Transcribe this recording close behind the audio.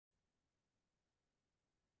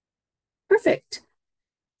Perfect.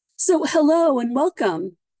 So hello and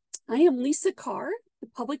welcome. I am Lisa Carr, the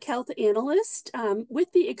public health analyst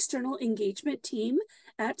with the external engagement team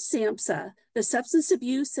at SAMHSA, the Substance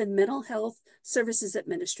Abuse and Mental Health Services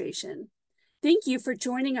Administration. Thank you for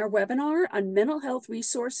joining our webinar on mental health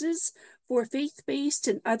resources for faith-based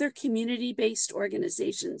and other community-based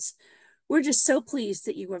organizations. We're just so pleased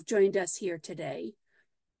that you have joined us here today.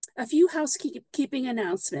 A few housekeeping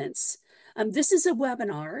announcements. This is a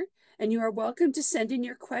webinar, and you are welcome to send in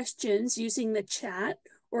your questions using the chat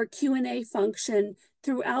or Q&A function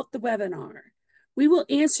throughout the webinar. We will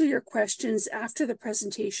answer your questions after the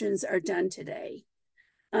presentations are done today.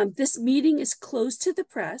 This meeting is closed to the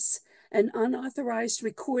press, and unauthorized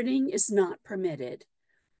recording is not permitted.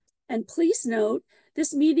 And please note,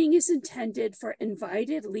 this meeting is intended for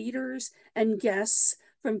invited leaders and guests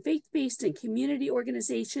from faith-based and community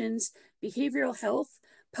organizations, behavioral health,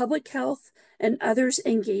 public health, and others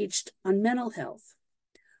engaged on mental health.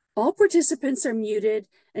 All participants are muted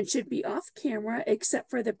and should be off camera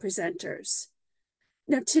except for the presenters.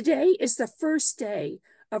 Now, today is the first day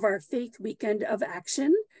of our Faith Weekend of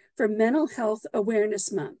Action for Mental Health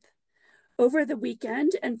Awareness Month. Over the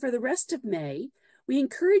weekend and for the rest of May, we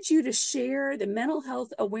encourage you to share the Mental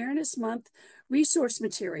Health Awareness Month resource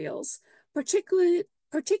materials,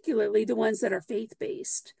 particularly the ones that are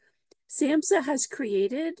faith-based. SAMHSA has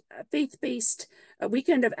created faith-based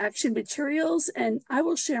Weekend of Action materials, and I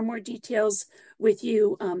will share more details with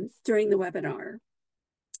you during the webinar.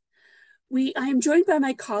 I am joined by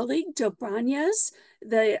my colleague, Joe Brañas,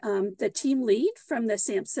 the team lead from the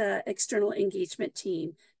SAMHSA External Engagement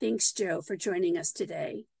Team. Thanks, Joe, for joining us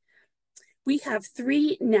today. We have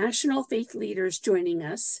three national faith leaders joining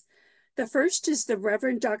us. The first is the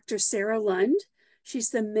Reverend Dr. Sarah Lund. She's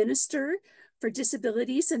the Minister for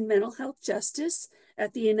Disabilities and Mental Health Justice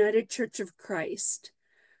at the United Church of Christ.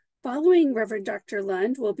 Following Reverend Dr.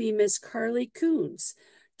 Lund will be Ms. Carly Coons,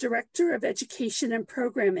 Director of Education and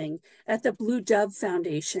Programming at the Blue Dove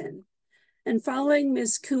Foundation. And following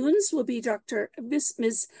Ms. Coons will be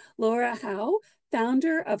Ms. Laura Howe,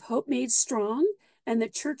 founder of Hope Made Strong and the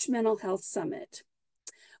Church Mental Health Summit.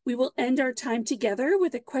 We will end our time together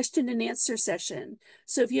with a question and answer session.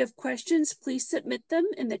 So if you have questions, please submit them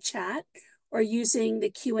in the chat or using the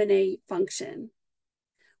Q&A function.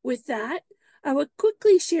 With that, I will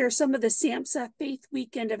quickly share some of the SAMHSA Faith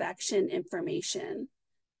Weekend of Action information.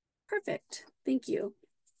 Perfect, thank you.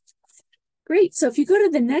 Great, so if you go to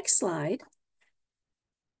the next slide,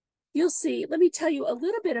 you'll see, let me tell you a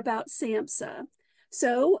little bit about SAMHSA.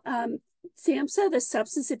 So SAMHSA, the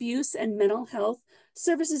Substance Abuse and Mental Health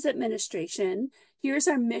Services Administration, here's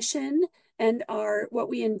our mission and what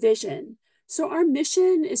we envision. So our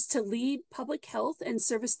mission is to lead public health and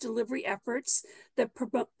service delivery efforts that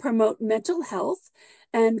promote mental health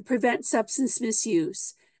and prevent substance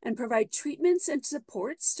misuse, and provide treatments and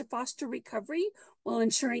supports to foster recovery while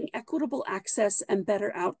ensuring equitable access and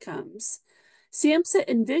better outcomes. SAMHSA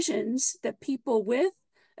envisions that people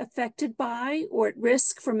affected by or at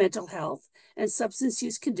risk for mental health and substance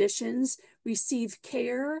use conditions receive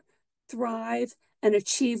care, thrive, and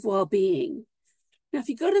achieve well-being. Now, if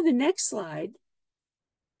you go to the next slide,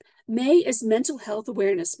 May is Mental Health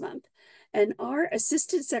Awareness Month, and our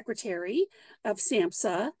Assistant Secretary of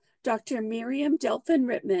SAMHSA, Dr. Miriam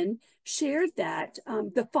Delphin-Rittman, shared that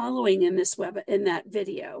the following in that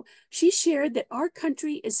video. She shared that our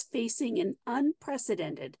country is facing an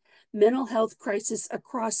unprecedented mental health crisis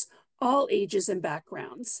across all ages and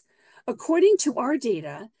backgrounds. According to our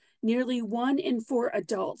data, nearly 1 in 4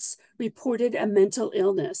 adults reported a mental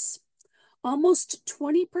illness. Almost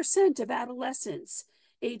 20% of adolescents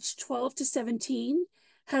aged 12 to 17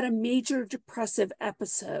 had a major depressive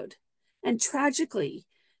episode. And tragically,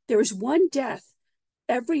 there is 1 death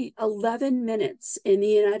every 11 minutes in the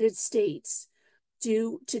United States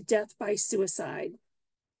due to death by suicide.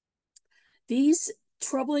 These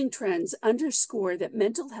troubling trends underscore that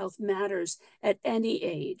mental health matters at any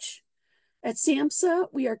age. At SAMHSA,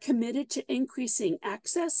 we are committed to increasing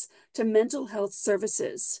access to mental health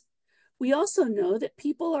services. We also know that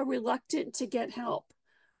people are reluctant to get help.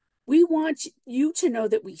 We want you to know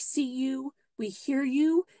that we see you, we hear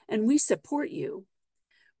you, and we support you.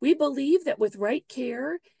 We believe that with right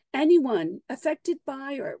care, anyone affected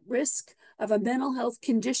by or at risk of a mental health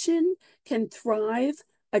condition can thrive,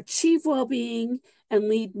 achieve well-being, and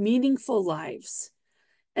lead meaningful lives.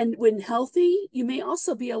 And when healthy, you may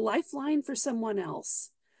also be a lifeline for someone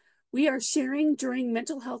else. We are sharing during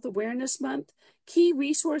Mental Health Awareness Month key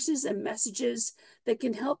resources and messages that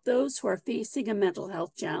can help those who are facing a mental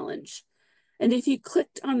health challenge. And if you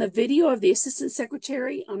clicked on the video of the Assistant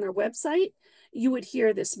Secretary on our website, you would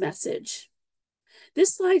hear this message.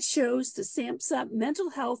 This slide shows the SAMHSA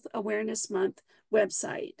Mental Health Awareness Month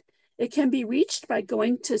website. It can be reached by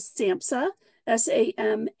going to SAMHSA,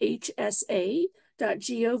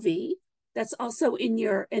 SAMHSA.gov. That's also in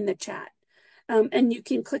the chat. And you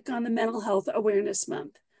can click on the Mental Health Awareness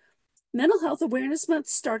Month. Mental Health Awareness Month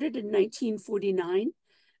started in 1949.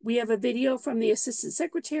 We have a video from the Assistant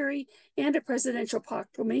Secretary and a presidential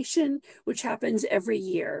proclamation, which happens every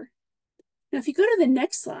year. Now, if you go to the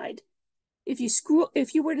next slide, if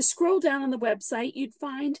you were to scroll down on the website, you'd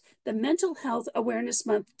find the Mental Health Awareness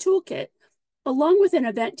Month Toolkit, along with an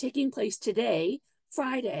event taking place today,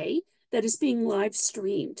 Friday, that is being live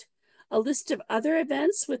streamed. A list of other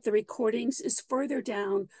events with the recordings is further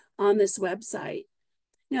down on this website.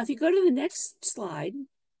 Now, if you go to the next slide,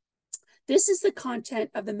 this is the content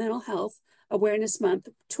of the Mental Health Awareness Month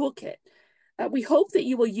Toolkit. We hope that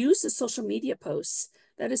you will use the social media posts.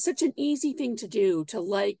 That is such an easy thing to do, to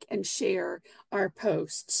like and share our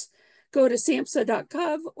posts. Go to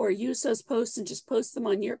samhsa.gov or use those posts and just post them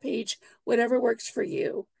on your page, whatever works for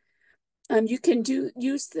you. You can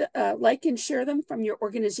use the like and share them from your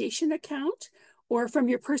organization account or from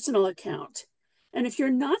your personal account. And if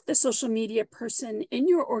you're not the social media person in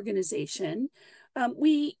your organization,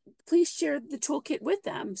 please share the toolkit with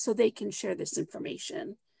them so they can share this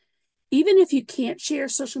information. Even if you can't share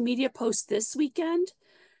social media posts this weekend,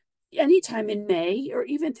 anytime in May or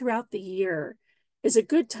even throughout the year is a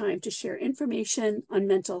good time to share information on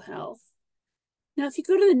mental health. Now, if you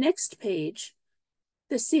go to the next page,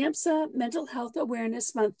 the SAMHSA Mental Health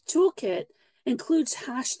Awareness Month Toolkit includes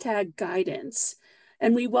hashtag guidance,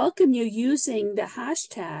 and we welcome you using the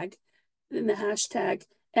hashtag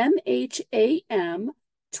MHAM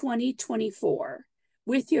 2024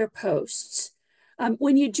 with your posts.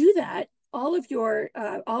 When you do that, all of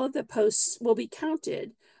the posts will be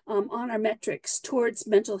counted on our metrics towards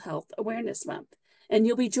Mental Health Awareness Month, and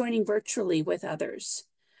you'll be joining virtually with others.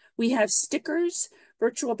 We have stickers,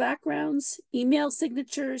 virtual backgrounds, email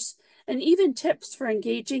signatures, and even tips for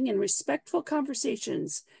engaging in respectful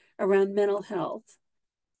conversations around mental health.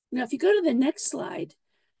 Now, if you go to the next slide,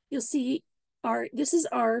 you'll see this is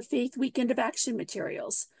our Faith Weekend of Action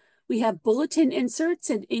materials. We have bulletin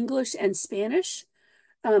inserts in English and Spanish.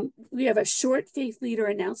 We have a short faith leader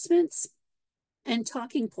announcements and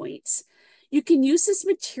talking points. You can use this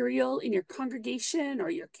material in your congregation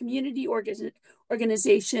or your community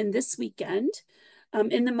organization this weekend,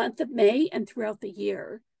 in the month of May and throughout the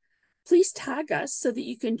year. Please tag us so that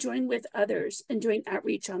you can join with others in doing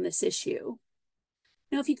outreach on this issue.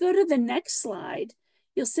 Now, if you go to the next slide,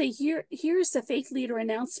 you'll say here's the Faith Leader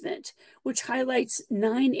announcement, which highlights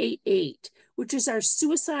 988, which is our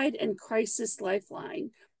suicide and crisis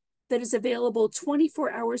lifeline that is available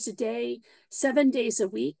 24 hours a day, 7 days a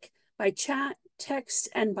week, by chat, text,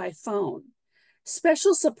 and by phone.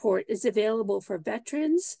 Special support is available for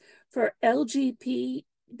veterans, for LGBTQIA+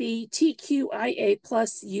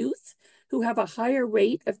 youth who have a higher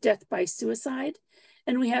rate of death by suicide,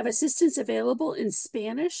 and we have assistance available in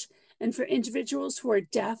Spanish and for individuals who are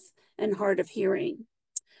deaf and hard of hearing.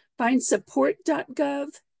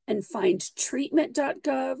 Findsupport.gov and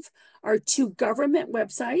findtreatment.gov are two government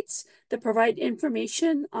websites that provide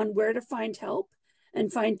information on where to find help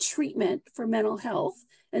and find treatment for mental health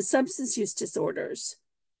and substance use disorders.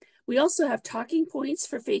 We also have talking points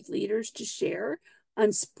for faith leaders to share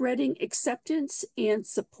on spreading acceptance and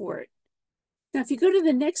support. Now, if you go to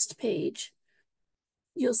the next page,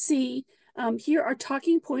 you'll see here are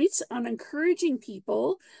talking points on encouraging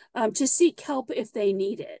people to seek help if they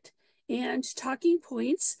need it, and talking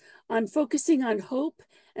points on focusing on hope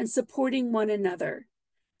and supporting one another.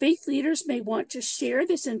 Faith leaders may want to share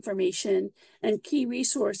this information and key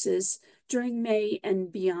resources during May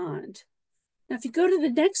and beyond. Now, if you go to the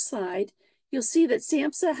next slide, you'll see that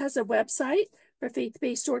SAMHSA has a website for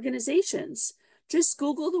faith-based organizations. Just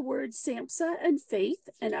Google the words SAMHSA and faith,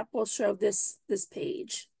 and up will show this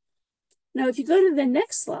page. Now, if you go to the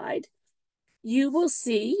next slide, you will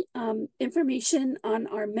see information on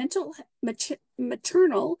our maternal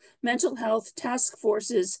mental health task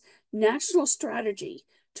force's national strategy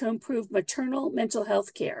to improve maternal mental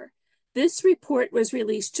health care. This report was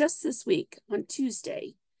released just this week on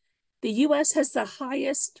Tuesday. The U.S. has the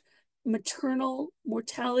highest maternal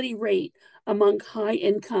mortality rate among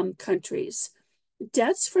high-income countries.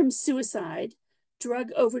 Deaths from suicide,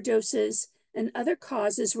 drug overdoses, and other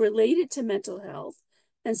causes related to mental health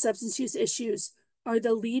and substance use issues are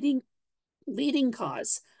the leading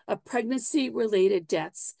cause of pregnancy-related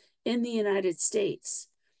deaths in the United States.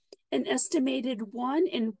 An estimated 1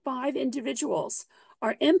 in 5 individuals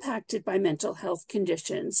are impacted by mental health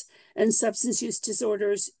conditions and substance use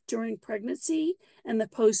disorders during pregnancy and the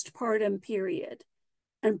postpartum period.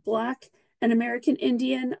 And Black and American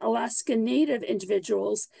Indian, Alaska Native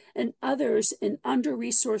individuals, and others in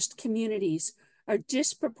under-resourced communities are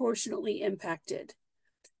disproportionately impacted.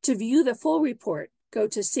 To view the full report, go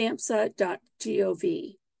to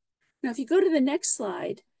samhsa.gov. Now, if you go to the next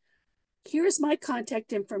slide, here's my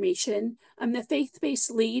contact information. I'm the faith-based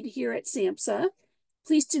lead here at SAMHSA.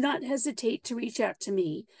 Please do not hesitate to reach out to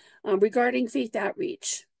me regarding faith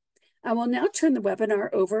outreach. I will now turn the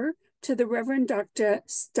webinar over to the Reverend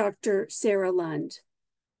Dr. Sarah Lund.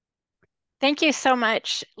 Thank you so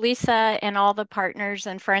much, Lisa, and all the partners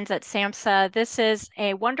and friends at SAMHSA. This is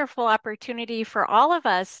a wonderful opportunity for all of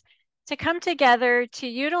us to come together to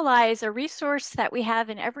utilize a resource that we have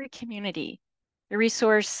in every community, the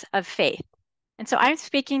resource of faith. And so I'm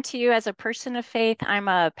speaking to you as a person of faith. I'm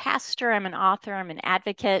a pastor, I'm an author, I'm an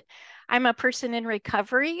advocate. I'm a person in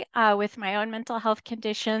recovery with my own mental health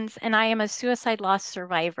conditions, and I am a suicide loss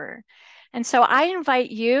survivor. And so I invite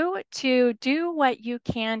you to do what you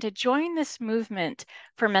can to join this movement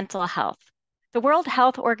for mental health. The World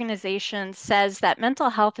Health Organization says that mental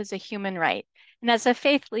health is a human right. And as a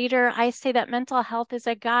faith leader, I say that mental health is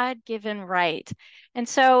a God-given right. And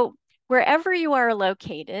so wherever you are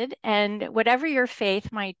located and whatever your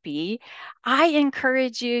faith might be, I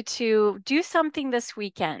encourage you to do something this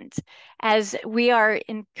weekend as we are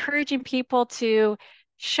encouraging people to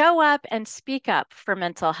show up and speak up for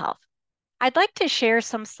mental health. I'd like to share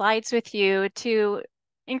some slides with you to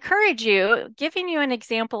encourage you, giving you an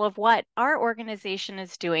example of what our organization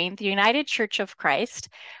is doing, the United Church of Christ.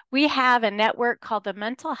 We have a network called the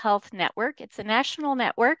Mental Health Network. It's a national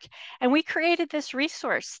network, and we created this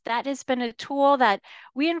resource that has been a tool that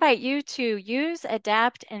we invite you to use,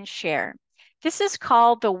 adapt, and share. This is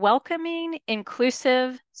called the Welcoming,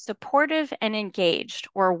 Inclusive, Supportive, and Engaged,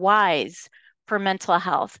 or WISE, for mental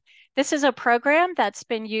health. This is a program that's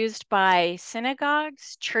been used by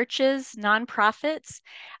synagogues, churches, nonprofits,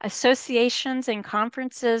 associations, and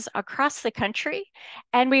conferences across the country.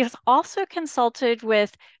 And we've also consulted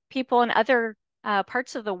with people in other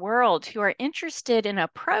parts of the world who are interested in a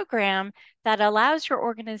program that allows your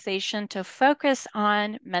organization to focus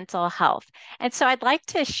on mental health. And so I'd like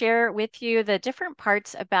to share with you the different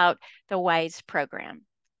parts about the WISE program.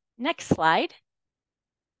 Next slide.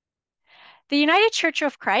 The United Church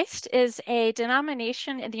of Christ is a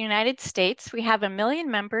denomination in the United States. We have 1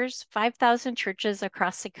 million members, 5,000 churches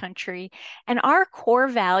across the country, and our core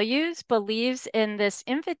values believes in this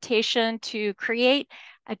invitation to create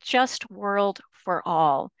a just world for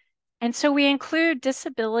all. And so we include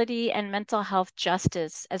disability and mental health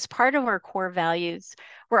justice as part of our core values.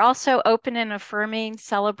 We're also open and affirming,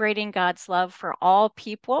 celebrating God's love for all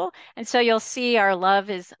people. And so you'll see our Love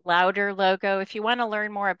is Louder logo. If you want to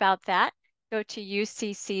learn more about that, go to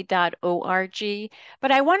ucc.org.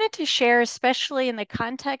 But I wanted to share, especially in the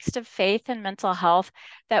context of faith and mental health,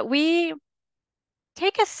 that we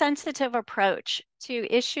take a sensitive approach to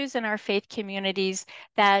issues in our faith communities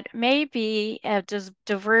that may be a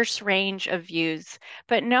diverse range of views,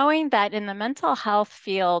 but knowing that in the mental health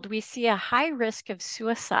field, we see a high risk of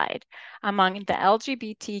suicide among the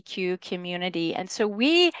LGBTQ community. And so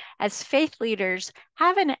we, as faith leaders,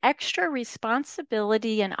 have an extra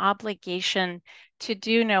responsibility and obligation to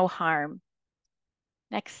do no harm.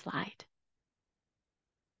 Next slide.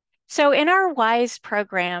 So in our WISE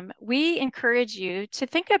program, we encourage you to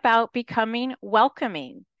think about becoming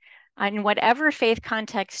welcoming in whatever faith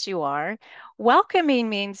context you are. Welcoming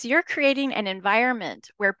means you're creating an environment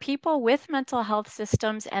where people with mental health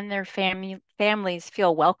systems and their families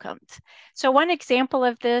feel welcomed. So one example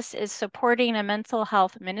of this is supporting a mental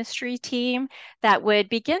health ministry team that would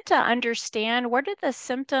begin to understand what are the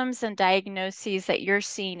symptoms and diagnoses that you're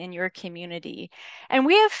seeing in your community. And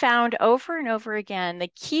we have found over and over again, the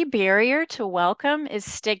key barrier to welcome is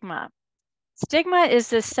stigma. Stigma is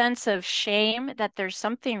this sense of shame that there's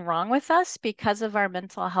something wrong with us because of our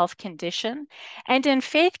mental health condition. And in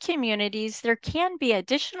faith communities, there can be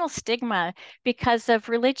additional stigma because of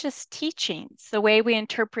religious teachings, the way we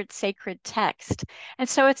interpret sacred text. And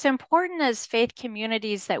so it's important as faith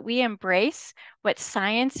communities that we embrace what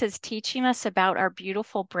science is teaching us about our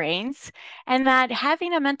beautiful brains, and that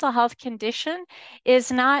having a mental health condition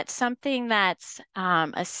is not something that's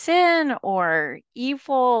a sin or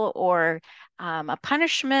evil or a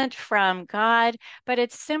punishment from God, but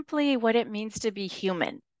it's simply what it means to be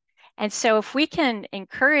human. And so if we can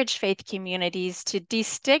encourage faith communities to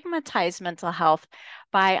destigmatize mental health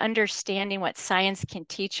by understanding what science can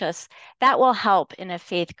teach us, that will help in a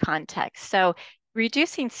faith context. So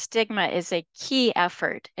Reducing stigma is a key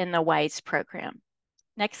effort in the WISE program.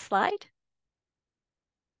 Next slide.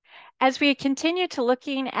 As we continue to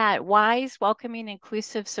looking at WISE, welcoming,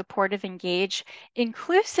 inclusive, supportive, engaged,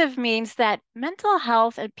 inclusive means that mental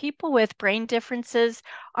health and people with brain differences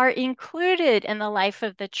are included in the life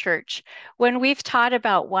of the church. When we've taught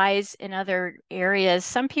about WISE in other areas,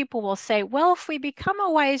 some people will say, well, if we become a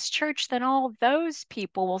WISE church, then all those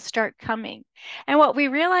people will start coming. And what we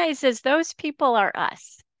realize is those people are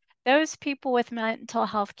us. Those people with mental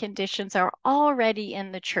health conditions are already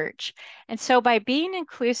in the church. And so by being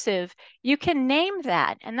inclusive, you can name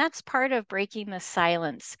that, and that's part of breaking the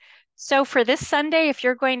silence. So for this Sunday, if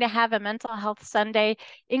you're going to have a mental health Sunday,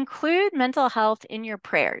 include mental health in your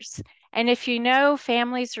prayers. And if you know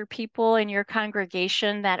families or people in your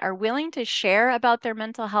congregation that are willing to share about their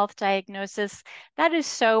mental health diagnosis, that is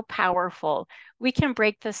so powerful. We can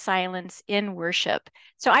break the silence in worship.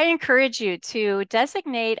 So I encourage you to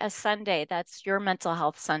designate a Sunday that's your mental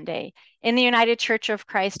health Sunday. In the United Church of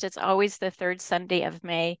Christ, it's always the third Sunday of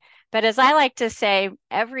May. But as I like to say,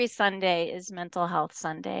 every Sunday is Mental Health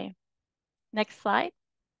Sunday. Next slide.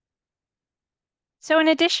 So in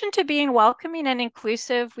addition to being welcoming and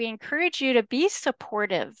inclusive, we encourage you to be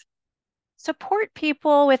supportive. Support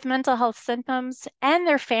people with mental health symptoms and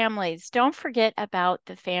their families. Don't forget about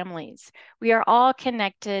the families. We are all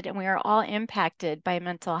connected and we are all impacted by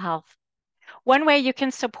mental health. One way you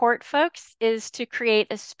can support folks is to create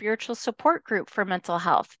a spiritual support group for mental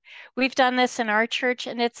health. We've done this in our church,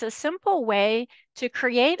 and it's a simple way to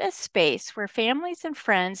create a space where families and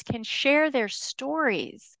friends can share their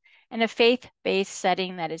stories in a faith-based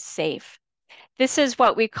setting that is safe. This is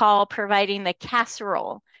what we call providing the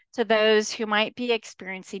casserole to those who might be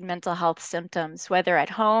experiencing mental health symptoms, whether at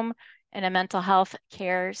home, in a mental health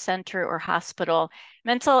care center or hospital.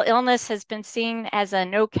 Mental illness has been seen as a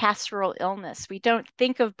no casserole illness. We don't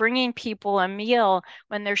think of bringing people a meal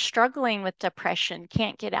when they're struggling with depression,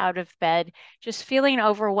 can't get out of bed, just feeling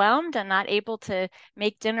overwhelmed and not able to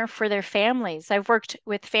make dinner for their families. I've worked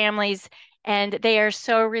with families and they are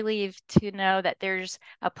so relieved to know that there's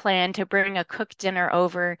a plan to bring a cooked dinner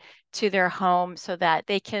over to their home so that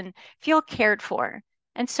they can feel cared for.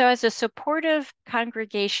 And so, as a supportive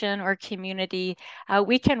congregation or community,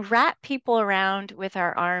 we can wrap people around with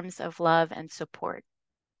our arms of love and support.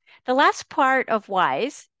 The last part of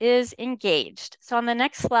WISE is engaged. So, on the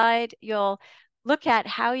next slide, you'll look at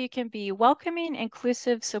how you can be welcoming,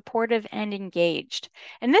 inclusive, supportive, and engaged.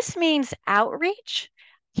 And this means outreach.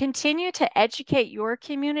 Continue to educate your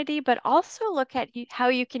community, but also look at how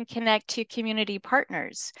you can connect to community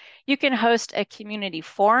partners. You can host a community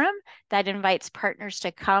forum that invites partners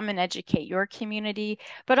to come and educate your community,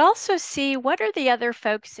 but also see what are the other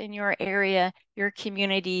folks in your area, your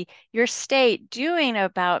community, your state doing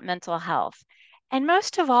about mental health. And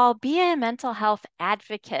most of all, be a mental health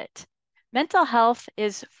advocate. Mental health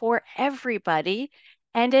is for everybody,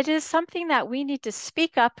 and it is something that we need to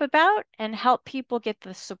speak up about and help people get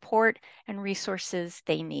the support and resources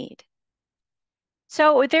they need.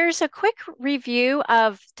 So there's a quick review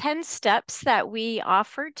of 10 steps that we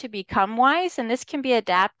offer to become wise, and this can be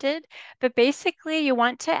adapted. But basically, you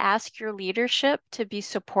want to ask your leadership to be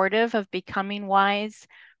supportive of becoming wise,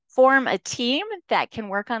 form a team that can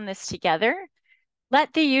work on this together,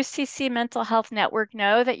 let the UCC Mental Health Network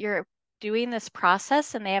know that you're doing this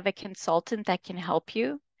process and they have a consultant that can help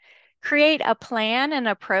you. Create a plan and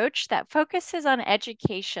approach that focuses on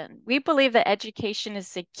education. We believe that education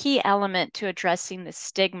is the key element to addressing the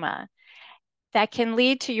stigma that can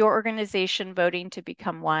lead to your organization voting to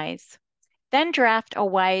become wise. Then draft a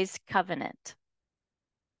wise covenant.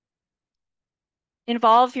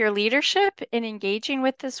 Involve your leadership in engaging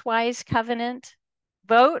with this wise covenant.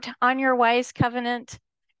 Vote on your wise covenant,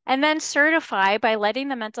 and then certify by letting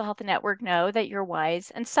the Mental Health Network know that you're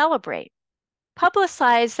wise and celebrate.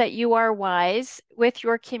 Publicize that you are wise with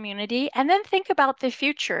your community, and then think about the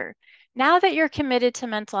future. Now that you're committed to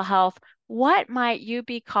mental health, what might you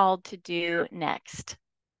be called to do next?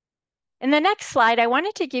 In the next slide, I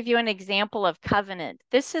wanted to give you an example of covenant.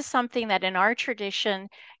 This is something that in our tradition,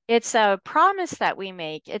 it's a promise that we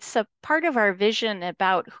make. It's a part of our vision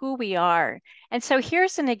about who we are. And so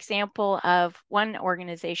here's an example of one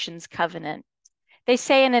organization's covenant. They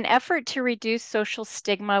say in an effort to reduce social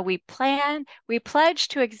stigma, we pledge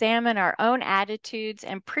to examine our own attitudes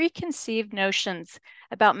and preconceived notions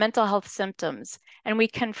about mental health symptoms, and we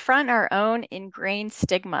confront our own ingrained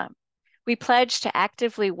stigma. We pledge to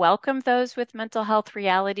actively welcome those with mental health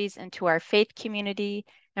realities into our faith community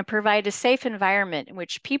and provide a safe environment in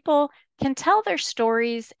which people can tell their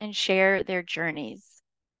stories and share their journeys.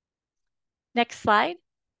 Next slide.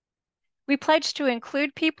 We pledge to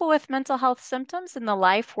include people with mental health symptoms in the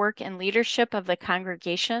life, work, and leadership of the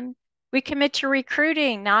congregation. We commit to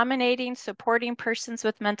recruiting, nominating, supporting persons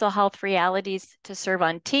with mental health realities to serve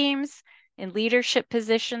on teams, in leadership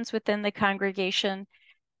positions within the congregation.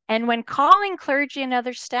 And when calling clergy and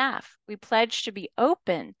other staff, we pledge to be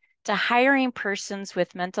open to hiring persons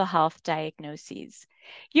with mental health diagnoses.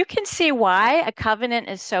 You can see why a covenant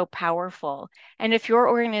is so powerful. And if your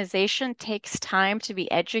organization takes time to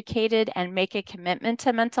be educated and make a commitment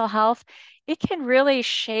to mental health, it can really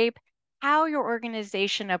shape how your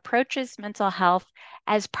organization approaches mental health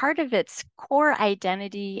as part of its core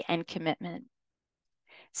identity and commitment.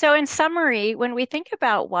 So, in summary, when we think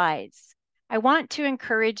about WISE, I want to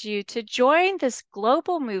encourage you to join this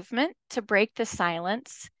global movement to break the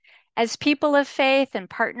silence. As people of faith and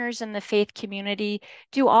partners in the faith community,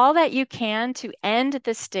 do all that you can to end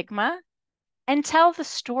the stigma and tell the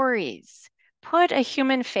stories. Put a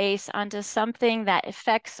human face onto something that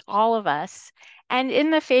affects all of us. And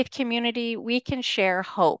in the faith community, we can share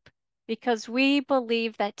hope because we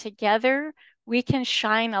believe that together we can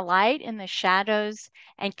shine a light in the shadows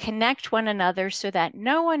and connect one another so that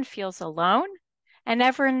no one feels alone and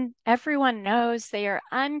everyone knows they are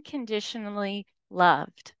unconditionally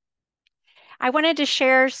loved. I wanted to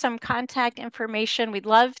share some contact information. We'd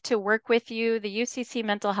love to work with you. The UCC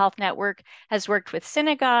Mental Health Network has worked with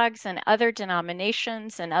synagogues and other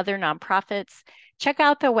denominations and other nonprofits. Check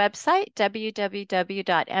out the website,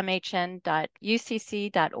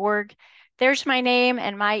 www.mhn.ucc.org. There's my name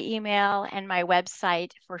and my email and my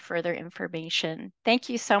website for further information. Thank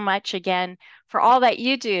you so much again for all that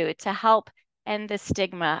you do to help end the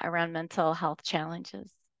stigma around mental health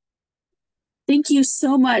challenges. Thank you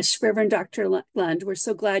so much, Reverend Dr. Lund. We're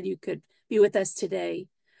so glad you could be with us today.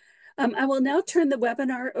 I will now turn the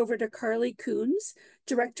webinar over to Carly Coons,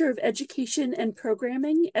 Director of Education and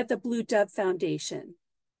Programming at the Blue Dove Foundation.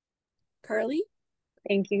 Carly?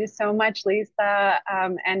 Thank you so much, Lisa.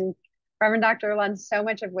 And Reverend Dr. Lund, so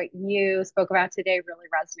much of what you spoke about today really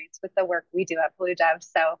resonates with the work we do at Blue Dove.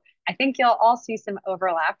 So I think you'll all see some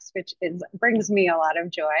overlaps, which brings me a lot of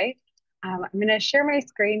joy. I'm going to share my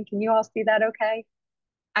screen. Can you all see that okay?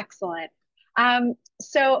 Excellent.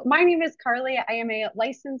 So my name is Carly. I am a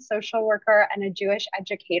licensed social worker and a Jewish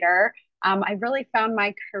educator. I really found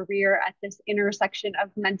my career at this intersection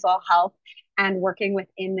of mental health and working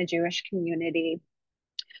within the Jewish community.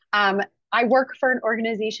 I work for an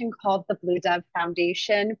organization called the Blue Dove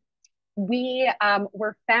Foundation. We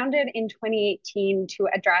were founded in 2018 to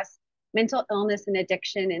address mental illness and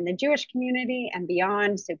addiction in the Jewish community and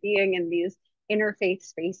beyond. So being in these interfaith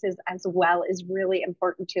spaces as well is really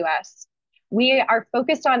important to us. We are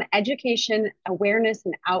focused on education, awareness,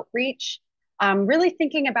 and outreach, really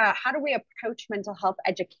thinking about how do we approach mental health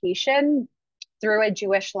education through a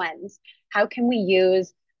Jewish lens? How can we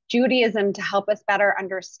use Judaism to help us better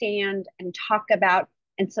understand and talk about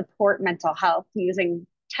and support mental health using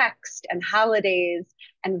text and holidays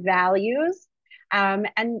and values?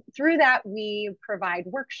 And through that, we provide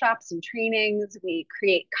workshops and trainings, we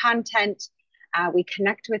create content, we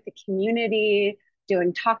connect with the community,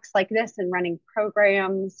 doing talks like this and running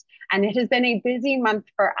programs. And it has been a busy month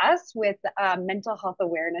for us with Mental Health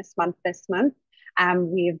Awareness Month this month.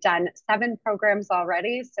 We've done 7 programs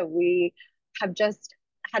already, so we have just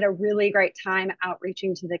had a really great time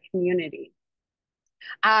outreaching to the community.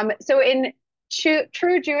 So in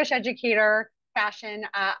true Jewish educator fashion,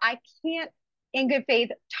 I can't in good faith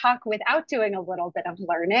talk without doing a little bit of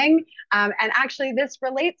learning. And actually this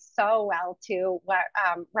relates so well to what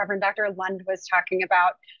Reverend Dr. Lund was talking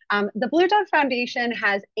about. The Blue Dove Foundation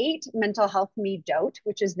has 8 mental health midot,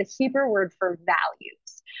 which is the Hebrew word for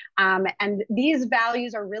values. And these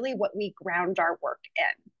values are really what we ground our work in.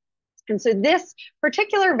 And so this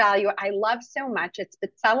particular value I love so much. It's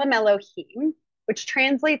B'Tselem Elohim, which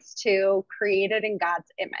translates to created in God's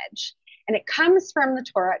image. And it comes from the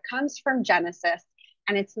Torah, it comes from Genesis.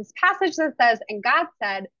 And it's this passage that says, and God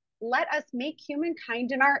said, let us make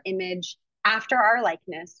humankind in our image after our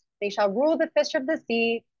likeness. They shall rule the fish of the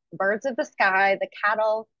sea, the birds of the sky, the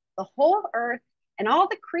cattle, the whole earth, and all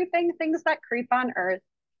the creeping things that creep on earth.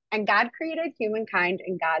 And God created humankind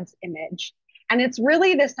in God's image. And it's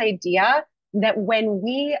really this idea that when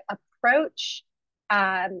we approach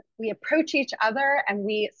each other and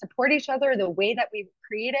we support each other the way that we've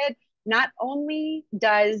created, not only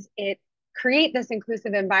does it create this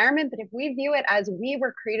inclusive environment, but if we view it as we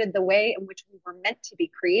were created the way in which we were meant to be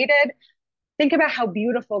created, think about how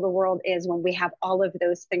beautiful the world is when we have all of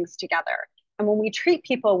those things together. And when we treat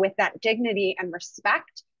people with that dignity and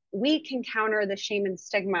respect, we can counter the shame and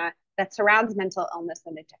stigma that surrounds mental illness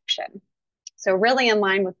and addiction. So really in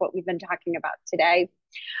line with what we've been talking about today.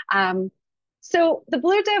 So the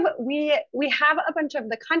Blue Div, we have a bunch of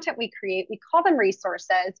the content we create, we call them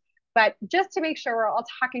resources, but just to make sure we're all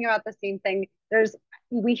talking about the same thing,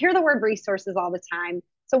 we hear the word resources all the time.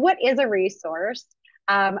 So what is a resource?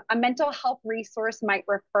 A mental health resource might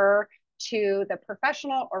refer to the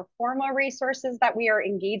professional or formal resources that we are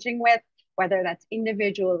engaging with, whether that's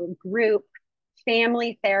individual, group,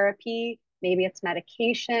 family therapy, maybe it's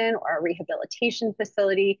medication or a rehabilitation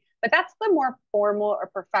facility, but that's the more formal or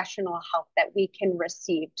professional help that we can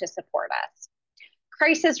receive to support us.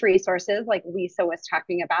 Crisis resources, like Lisa was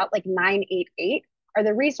talking about, like 988, are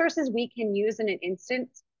the resources we can use in an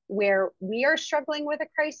instance where we are struggling with a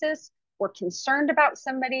crisis, we're concerned about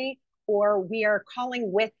somebody, or we are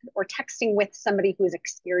calling with or texting with somebody who is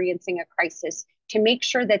experiencing a crisis to make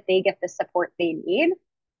sure that they get the support they need.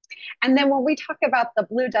 And then when we talk about the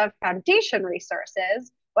Blue Dove Foundation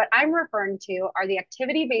resources, what I'm referring to are the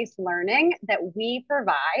activity-based learning that we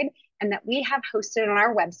provide and that we have hosted on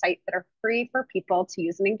our website that are free for people to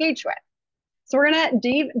use and engage with. So we're going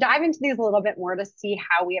to dive into these a little bit more to see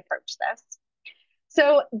how we approach this.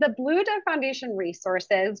 So the Blue Dove Foundation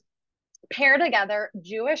resources pair together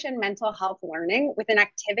Jewish and mental health learning with an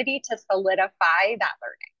activity to solidify that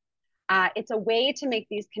learning. It's a way to make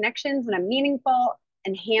these connections in a meaningful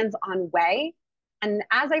and hands-on way. And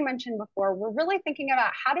as I mentioned before, we're really thinking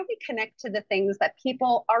about how do we connect to the things that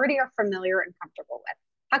people already are familiar and comfortable with?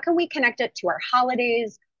 How can we connect it to our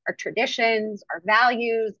holidays, our traditions, our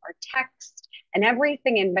values, our text, and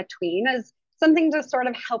everything in between as something to sort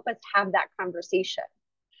of help us have that conversation.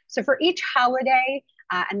 So for each holiday,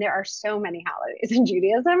 and there are so many holidays in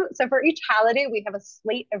Judaism. So for each holiday, we have a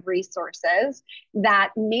slate of resources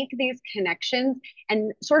that make these connections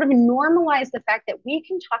and sort of normalize the fact that we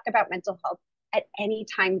can talk about mental health at any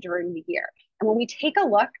time during the year. And when we take a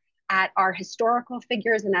look at our historical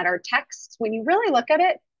figures and at our texts, when you really look at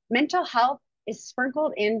it, mental health is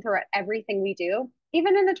sprinkled in throughout everything we do,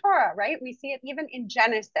 even in the Torah, right? We see it even in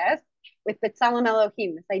Genesis with B'Tselem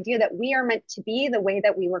Elohim, this idea that we are meant to be the way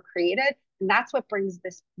that we were created. And that's what brings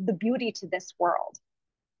the beauty to this world.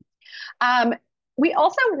 We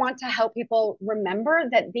also want to help people remember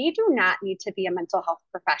that they do not need to be a mental health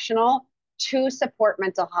professional to support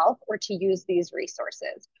mental health or to use these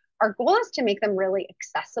resources. Our goal is to make them really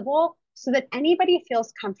accessible so that anybody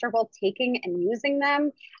feels comfortable taking and using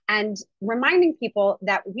them, and reminding people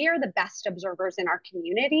that we are the best observers in our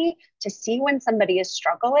community to see when somebody is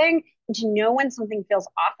struggling and to know when something feels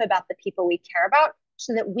off about the people we care about,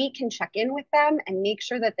 so that we can check in with them and make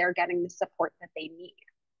sure that they're getting the support that they need.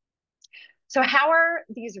 So how are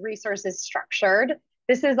these resources structured?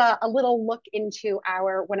 This is a little look into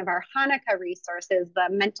one of our Hanukkah resources, the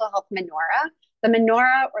mental health menorah. The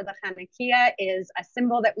menorah, or the Hanukkah, is a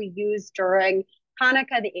symbol that we use during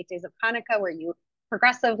Hanukkah, the 8 days of Hanukkah, where you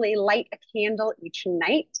progressively light a candle each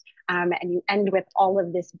night. And you end with all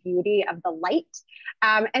of this beauty of the light.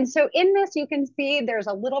 And so in this, you can see there's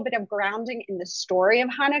a little bit of grounding in the story of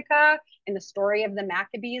Hanukkah, in the story of the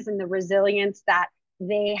Maccabees and the resilience that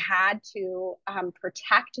they had to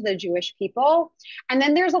protect the Jewish people. And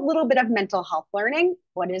then there's a little bit of mental health learning.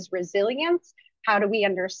 What is resilience? How do we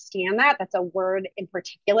understand that? That's a word in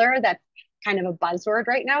particular that's kind of a buzzword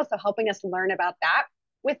right now. So helping us learn about that,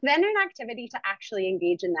 with then an activity to actually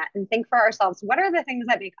engage in that and think for ourselves, what are the things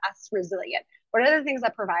that make us resilient? What are the things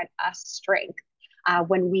that provide us strength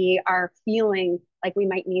when we are feeling like we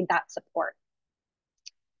might need that support?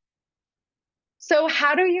 So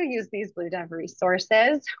how do you use these Blue Dove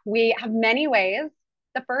resources? We have many ways.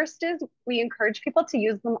 The first is we encourage people to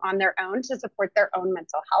use them on their own to support their own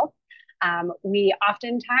mental health. We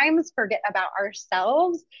oftentimes forget about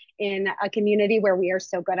ourselves in a community where we are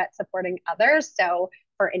so good at supporting others. So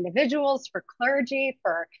for individuals, for clergy,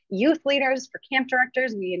 for youth leaders, for camp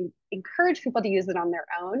directors, we encourage people to use it on their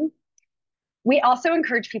own. We also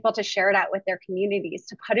encourage people to share it out with their communities,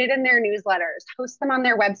 to put it in their newsletters, host them on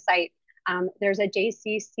their website. There's a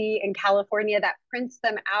JCC in California that prints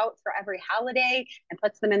them out for every holiday and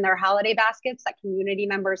puts them in their holiday baskets that community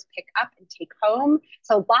members pick up and take home.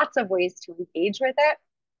 So lots of ways to engage with it.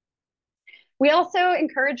 We also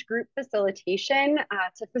encourage group facilitation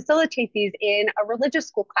to facilitate these in a religious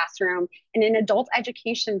school classroom, in an adult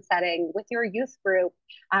education setting, with your youth group,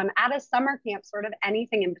 at a summer camp, sort of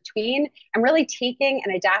anything in between, and really taking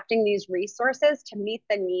and adapting these resources to meet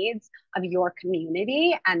the needs of your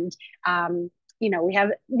community. And you know, we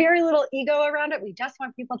have very little ego around it. We just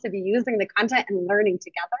want people to be using the content and learning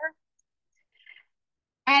together.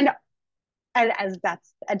 And as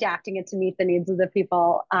that's adapting it to meet the needs of the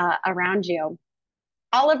people around you.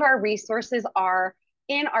 All of our resources are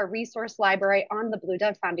in our resource library on the Blue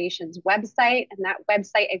Dove Foundation's website. And that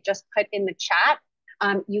website I've just put in the chat.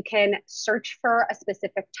 You can search for a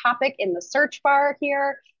specific topic in the search bar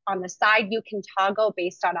here. On the side, you can toggle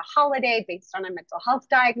based on a holiday, based on a mental health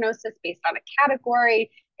diagnosis, based on a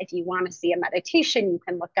category. If you want to see a meditation, you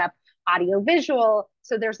can look up audiovisual.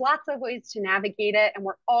 So there's lots of ways to navigate it, and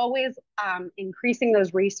we're always increasing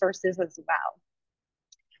those resources as well.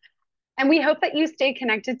 And we hope that you stay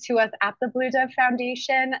connected to us at the Blue Dove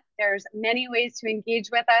Foundation. There's many ways to engage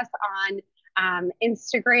with us on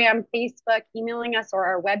Instagram, Facebook, emailing us, or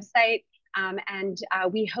our website.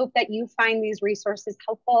 We hope that you find these resources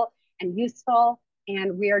helpful and useful.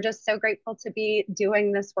 And we are just so grateful to be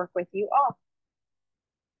doing this work with you all.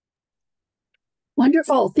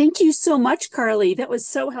 Wonderful. Thank you so much, Carly. That was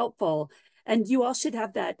so helpful. And you all should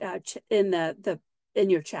have that in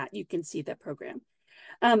your chat. You can see the program.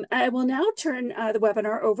 I will now turn the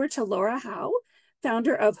webinar over to Laura Howe,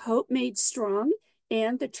 founder of Hope Made Strong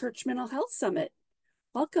and the Church Mental Health Summit.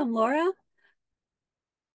 Welcome, Laura.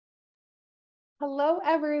 Hello,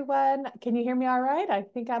 everyone. Can you hear me all right? I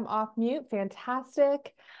think I'm off mute.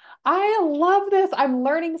 Fantastic. I love this. I'm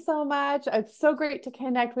learning so much. It's so great to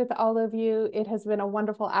connect with all of you. It has been a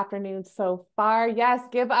wonderful afternoon so far. Yes,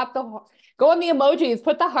 go on the emojis,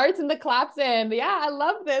 put the hearts and the claps in. Yeah, I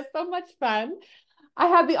love this. So much fun. I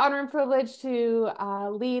have the honor and privilege to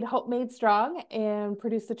lead Hope Made Strong and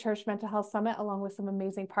produce the Church Mental Health Summit along with some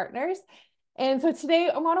amazing partners. And so today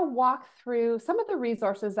I want to walk through some of the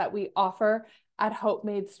resources that we offer at Hope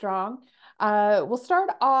Made Strong. We'll start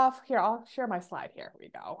off here. I'll share my slide here. Here we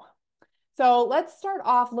go. So let's start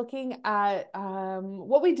off looking at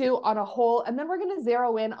what we do on a whole, and then we're going to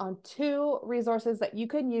zero in on 2 resources that you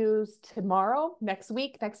can use tomorrow, next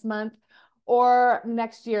week, next month, or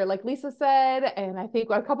next year. Like Lisa said, and I think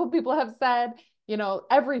a couple of people have said, you know,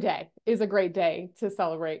 every day is a great day to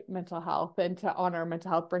celebrate mental health and to honor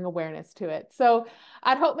mental health, bring awareness to it. So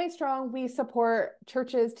at Hope Made Strong, we support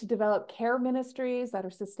churches to develop care ministries that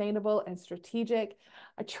are sustainable and strategic.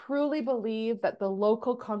 I truly believe that the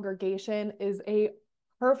local congregation is a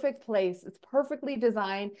perfect place. It's perfectly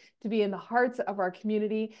designed to be in the hearts of our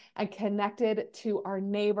community and connected to our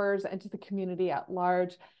neighbors and to the community at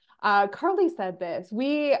large. Carly said this,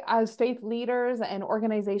 we as faith leaders and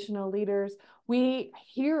organizational leaders, we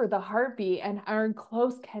hear the heartbeat and are in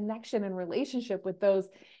close connection and relationship with those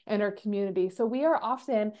in our community. So we are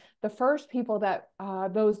often the first people that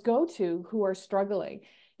those go to who are struggling.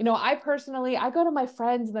 You know, I go to my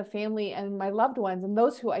friends and the family and my loved ones and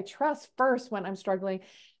those who I trust first when I'm struggling.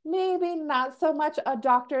 Maybe not so much a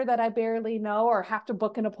doctor that I barely know or have to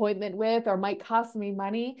book an appointment with or might cost me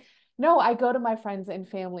money. No, I go to my friends and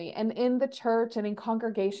family, and in the church and in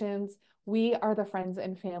congregations, we are the friends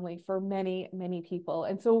and family for many, many people.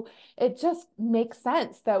 And so it just makes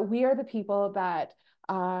sense that we are the people that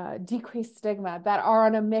decrease stigma, that are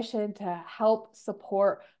on a mission to help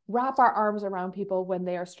support, wrap our arms around people when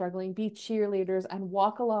they are struggling, be cheerleaders, and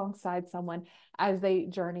walk alongside someone as they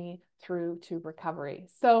journey through to recovery.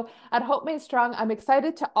 So at Hope Made Strong, I'm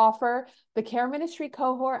excited to offer the Care Ministry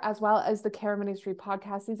cohort as well as the Care Ministry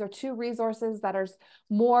podcast. These are 2 resources that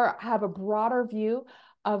have a broader view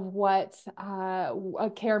of what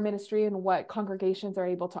a care ministry and what congregations are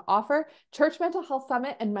able to offer. Church Mental Health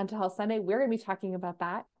Summit and Mental Health Sunday, we're going to be talking about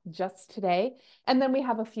that just today. And then we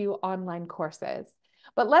have a few online courses.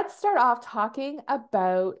 But let's start off talking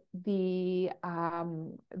about the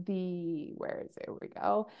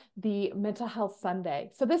Mental Health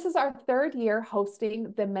Sunday. So this is our 3rd year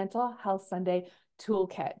hosting the Mental Health Sunday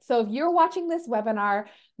Toolkit. So if you're watching this webinar,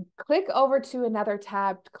 click over to another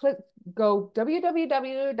tab, go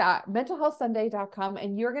www.mentalhealthsunday.com,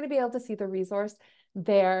 and you're going to be able to see the resource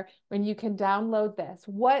there when you can download this.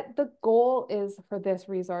 What the goal is for this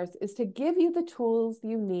resource is to give you the tools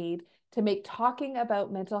you need to make talking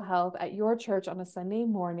about mental health at your church on a Sunday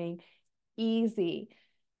morning easy.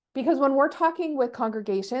 Because when we're talking with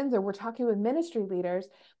congregations or we're talking with ministry leaders,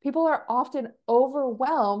 people are often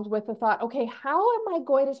overwhelmed with the thought, okay, how am I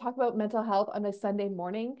going to talk about mental health on a Sunday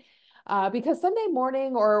morning? Because Sunday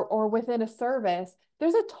morning or within a service,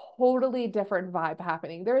 there's a totally different vibe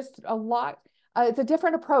happening. There's a lot. It's a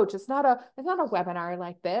different approach. It's not a webinar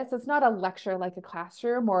like this. It's not a lecture like a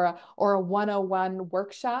classroom or a 101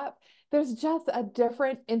 workshop. There's just a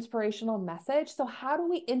different inspirational message. So how do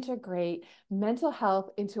we integrate mental health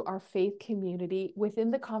into our faith community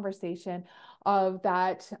within the conversation of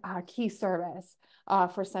that key service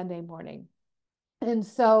for Sunday morning? And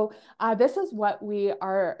so this is what we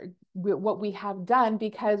have done,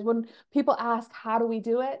 because when people ask, how do we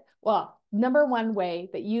do it? Well, number one way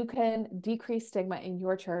that you can decrease stigma in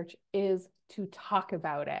your church is to talk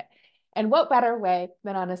about it. And what better way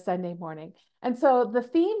than on a Sunday morning? And so the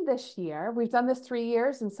theme this year, we've done this 3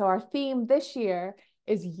 years. And so our theme this year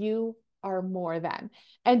is You Are More Than.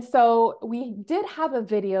 And so we did have a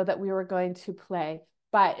video that we were going to play,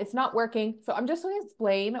 but it's not working. So I'm just going to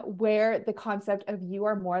explain where the concept of You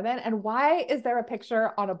Are More Than, and why is there a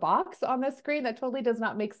picture on a box on the screen that totally does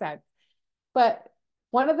not make sense. But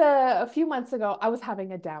a few months ago, I was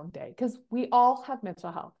having a down day because we all have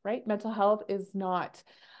mental health, right? Mental health is not,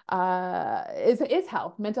 is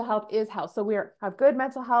health. Mental health is health. So we have good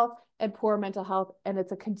mental health and poor mental health, and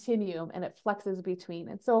it's a continuum and it flexes between.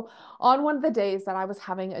 And so on one of the days that I was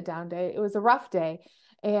having a down day, it was a rough day,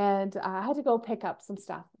 and I had to go pick up some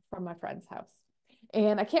stuff from my friend's house.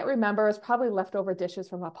 And I can't remember, it was probably leftover dishes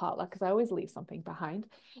from a potluck because I always leave something behind.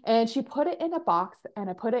 And she put it in a box, and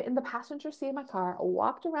I put it in the passenger seat of my car,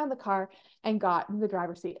 walked around the car and got in the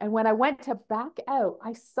driver's seat. And when I went to back out,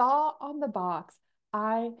 I saw on the box,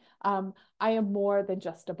 I am more than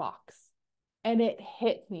just a box. And it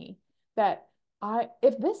hit me that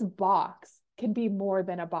if this box can be more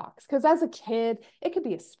than a box, because as a kid, it could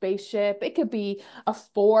be a spaceship, it could be a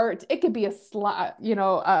fort, it could be a slide,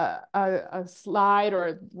 a slide,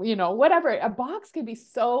 or whatever. A box could be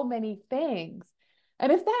so many things.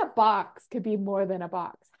 And if that box could be more than a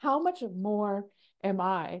box, how much more am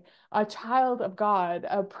I, a child of God,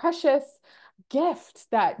 a precious gift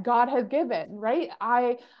that God has given, right?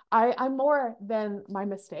 I'm more than my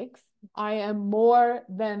mistakes. I am more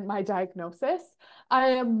than my diagnosis. I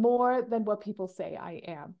am more than what people say I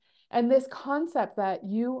am. And this concept that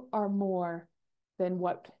you are more than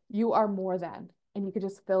what you are more than, and you could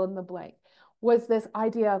just fill in the blank, was this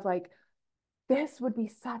idea of like, this would be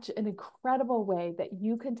such an incredible way that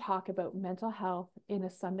you can talk about mental health in a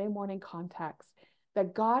Sunday morning context,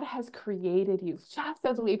 that God has created you, just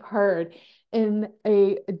as we've heard,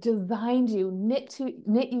 designed you, knit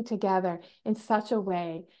you together in such a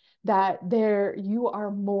way that you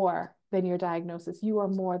are more than your diagnosis. You are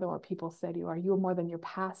more than what people said you are. You are more than your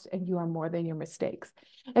past, and you are more than your mistakes.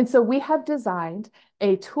 And so we have designed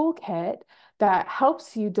a toolkit that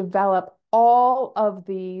helps you develop all of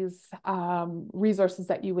these resources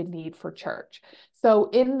that you would need for church.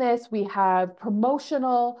 So in this, we have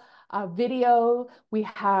promotional video, we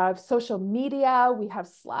have social media, we have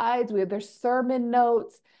slides, there's sermon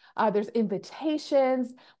notes, there's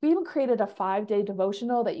invitations. We even created a 5-day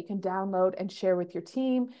devotional that you can download and share with your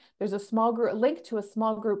team. There's a small group link to a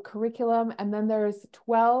small group curriculum, and then there's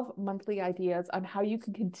 12 monthly ideas on how you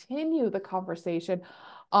can continue the conversation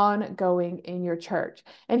ongoing in your church.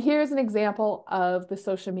 And here's an example of the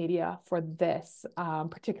social media for this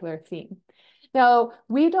particular theme. Now,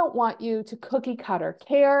 we don't want you to cookie cutter.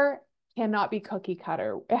 Care cannot be cookie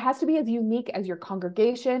cutter. It has to be as unique as your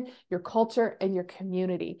congregation, your culture, and your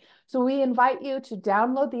community. So we invite you to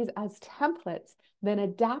download these as templates, then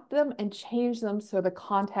adapt them and change them so the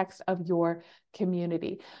context of your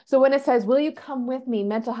community. So when it says, will you come with me,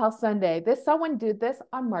 Mental Health Sunday? Someone did this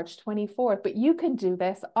on March 24th, but you can do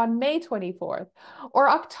this on May 24th or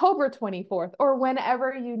October 24th or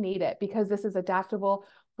whenever you need it, because this is adaptable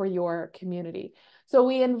for your community. So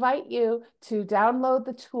we invite you to download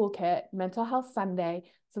the toolkit, Mental Health Sunday,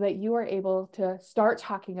 so that you are able to start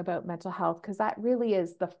talking about mental health, because that really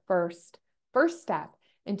is the first step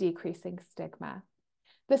in decreasing stigma.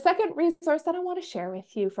 The second resource that I want to share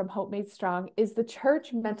with you from Hope Made Strong is the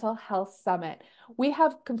Church Mental Health Summit. We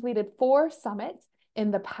have completed 4 summits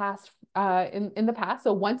in the past,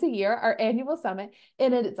 so once a year, our annual summit,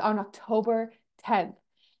 and it's on October 10th.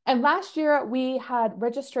 And last year we had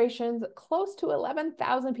registrations close to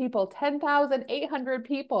 11,000 people, 10,800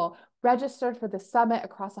 people registered for the summit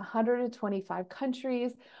across 125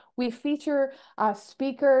 countries. We feature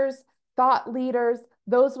speakers, thought leaders,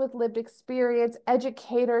 those with lived experience,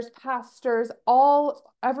 educators, pastors,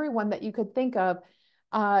 everyone that you could think of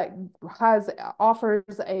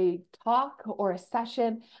offers a talk or a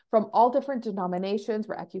session from all different denominations.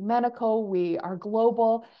 We're ecumenical, we are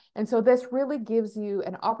global. And so this really gives you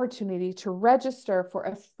an opportunity to register for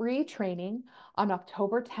a free training on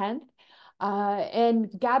October 10th.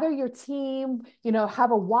 And gather your team,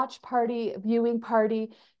 have a watch party, viewing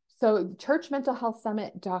party. So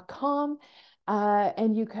churchmentalhealthsummit.com,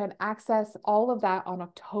 and you can access all of that on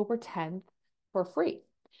October 10th for free.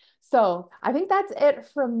 So I think that's it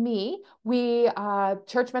from me. We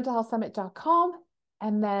churchmentalhealthsummit.com,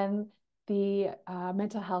 and then the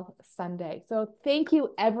Mental Health Sunday. So thank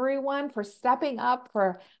you everyone for stepping up,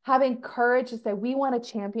 for having courage to say we want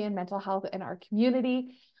to champion mental health in our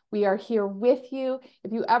community. We are here with you.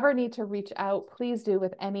 If you ever need to reach out, please do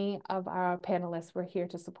with any of our panelists. We're here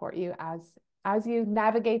to support you as as you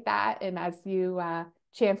navigate that and as you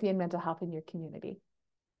champion mental health in your community.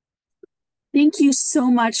 Thank you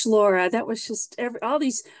so much, Laura. That was just all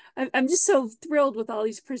these. I'm just so thrilled with all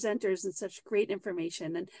these presenters and such great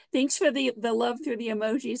information. And thanks for the love through the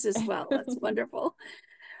emojis as well. That's wonderful.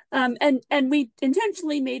 And we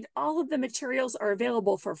intentionally made all of the materials are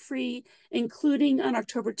available for free, including on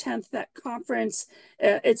October 10th, that conference.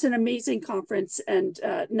 It's an amazing conference, and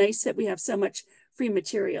nice that we have so much free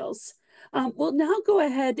materials. We'll now go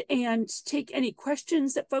ahead and take any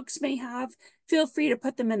questions that folks may have. Feel free to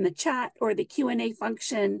put them in the chat or the Q&A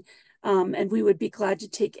function, and we would be glad to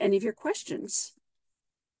take any of your questions.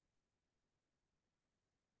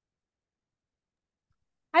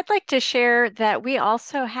 I'd like to share that we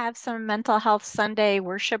also have some Mental Health Sunday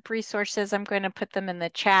worship resources. I'm going to put them in the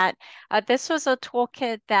chat. This was a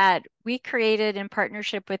toolkit that we created in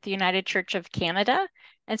partnership with the United Church of Canada.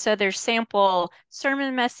 And so there's sample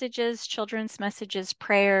sermon messages, children's messages,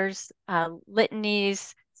 prayers,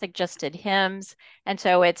 litanies, suggested hymns. And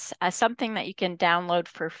so it's something that you can download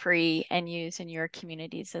for free and use in your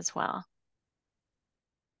communities as well.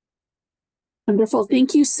 Wonderful.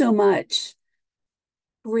 Thank you so much.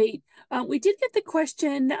 Great. We did get the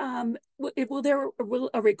question, will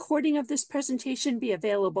a recording of this presentation be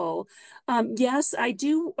available? Yes, I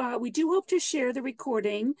do. We do hope to share the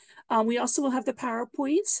recording. We also will have the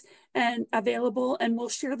PowerPoints and available, and we'll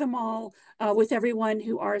share them all with everyone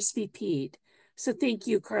who RSVP'd. So thank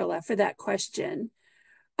you, Carla, for that question.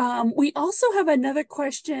 We also have another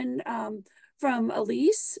question from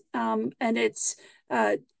Elise, and it's,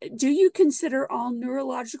 do you consider all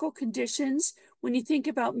neurological conditions when you think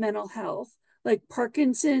about mental health, like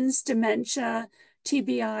Parkinson's, dementia,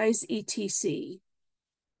 TBIs, etc.?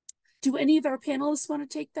 Do any of our panelists want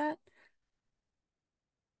to take that?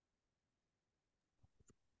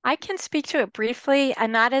 I can speak to it briefly,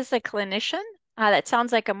 and not as a clinician. That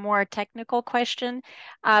sounds like a more technical question,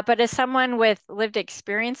 but as someone with lived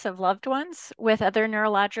experience of loved ones with other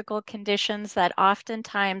neurological conditions that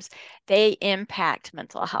oftentimes they impact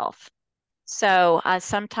mental health. So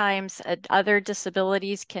sometimes other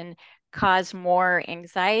disabilities can cause more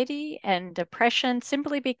anxiety and depression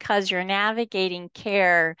simply because you're navigating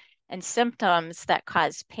care and symptoms that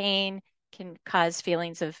cause pain, can cause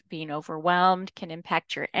feelings of being overwhelmed, can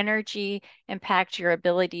impact your energy, impact your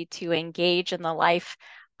ability to engage in the life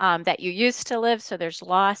that you used to live. So there's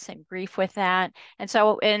loss and grief with that. And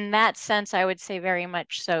so in that sense, I would say very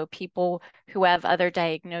much so people who have other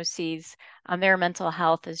diagnoses, their mental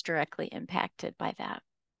health is directly impacted by that.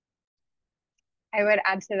 I would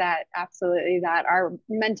add to that absolutely that our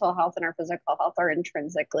mental health and our physical health are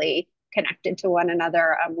intrinsically connected to one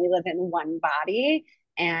another. We live in one body,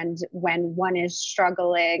 and when one is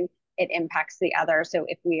struggling, it impacts the other. So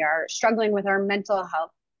if we are struggling with our mental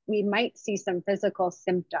health, we might see some physical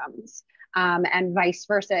symptoms, and vice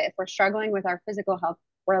versa. If we're struggling with our physical health,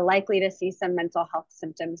 we're likely to see some mental health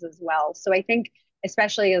symptoms as well. So I think,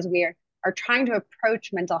 especially as we are trying to approach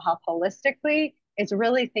mental health holistically, it's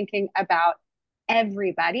really thinking about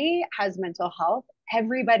everybody has mental health.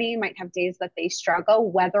 Everybody might have days that they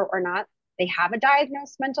struggle, whether or not they have a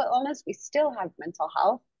diagnosed mental illness, we still have mental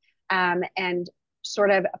health, and sort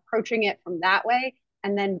of approaching it from that way,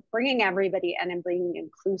 and then bringing everybody in and being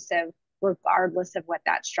inclusive, regardless of what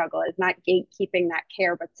that struggle is, not gatekeeping that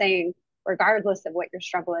care, but saying, regardless of what your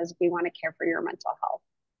struggle is, we want to care for your mental health.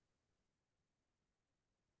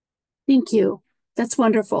 Thank you. That's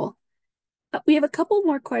wonderful. We have a couple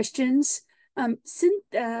more questions. We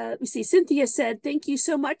see Cynthia said, thank you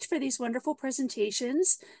so much for these wonderful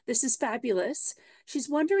presentations. This is fabulous. She's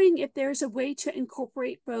wondering if there's a way to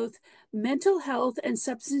incorporate both mental health and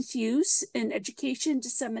substance use in education,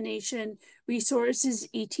 dissemination, resources,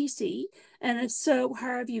 etc. And if so,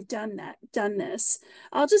 how have you done this?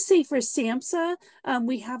 I'll just say for SAMHSA,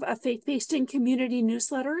 we have a faith-based and community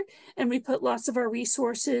newsletter, and we put lots of our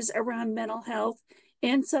resources around mental health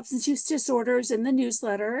and substance use disorders in the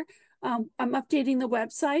newsletter. I'm updating the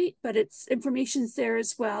website, but its information's there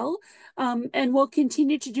as well. And we'll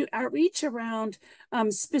continue to do outreach around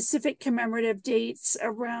specific commemorative dates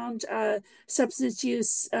around substance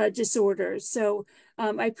use disorders. So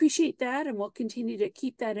I appreciate that, and we'll continue to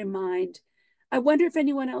keep that in mind. I wonder if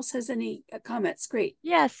anyone else has any comments. Great.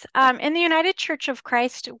 Yes, in the United Church of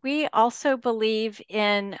Christ, we also believe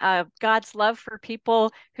in God's love for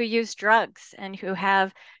people who use drugs and who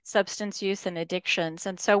have substance use and addictions.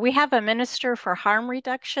 And so we have a minister for harm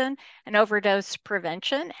reduction and overdose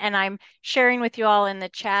prevention. And I'm sharing with you all in the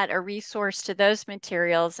chat a resource to those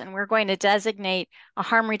materials. And we're going to designate a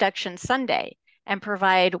harm reduction Sunday. and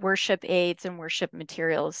provide worship aids and worship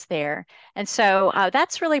materials there. And so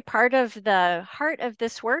that's really part of the heart of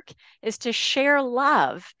this work, is to share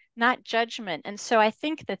love, not judgment. And so I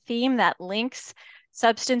think the theme that links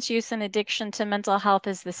substance use and addiction to mental health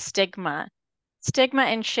is the stigma. Stigma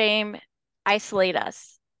and shame isolate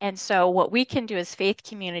us. And so what we can do as faith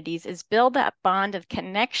communities is build that bond of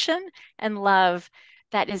connection and love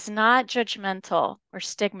that is not judgmental or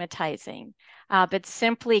stigmatizing, but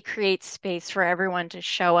simply create space for everyone to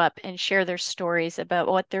show up and share their stories about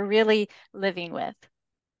what they're really living with.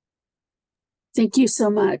 Thank you so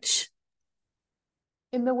much.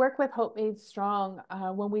 In the work with Hope Made Strong,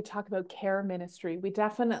 when we talk about care ministry, we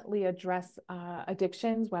definitely address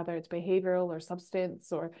addictions, whether it's behavioral or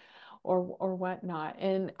substance or whatnot.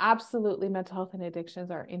 And absolutely, mental health and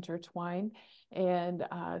addictions are intertwined. And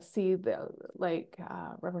see, like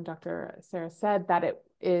Reverend Dr. Sarah said, that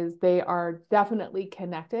they are definitely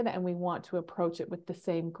connected, and we want to approach it with the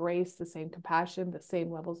same grace, the same compassion, the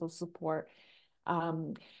same levels of support.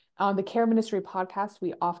 On the Care Ministry podcast,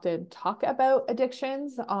 we often talk about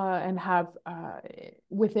addictions and have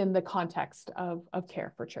within the context of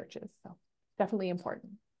care for churches. So definitely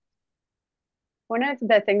important. One of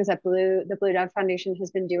the things that the Blue Dove Foundation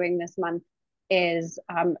has been doing this month is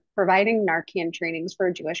providing Narcan trainings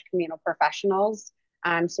for Jewish communal professionals.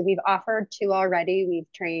 So we've offered 2 already.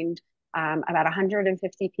 We've trained about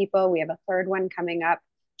 150 people. We have a 3rd one coming up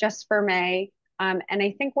just for May. And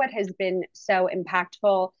I think what has been so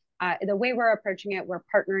impactful, the way we're approaching it, we're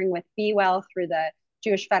partnering with Be Well through the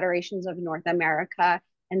Jewish Federations of North America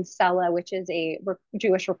and SELA, which is a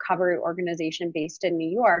Jewish recovery organization based in New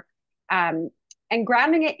York. And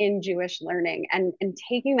grounding it in Jewish learning and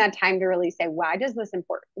taking that time to really say, why is this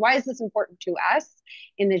important to us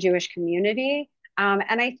in the Jewish community? And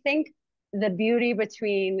I think the beauty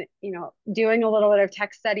between, doing a little bit of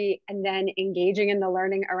tech study and then engaging in the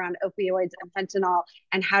learning around opioids and fentanyl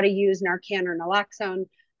and how to use Narcan or naloxone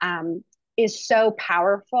is so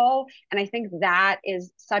powerful. And I think that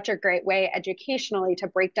is such a great way educationally to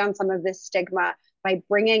break down some of this stigma by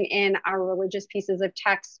bringing in our religious pieces of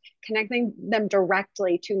text, connecting them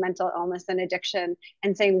directly to mental illness and addiction,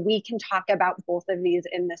 and saying we can talk about both of these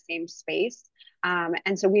in the same space.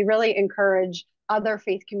 And so we really encourage other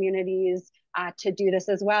faith communities to do this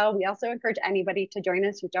as well. We also encourage anybody to join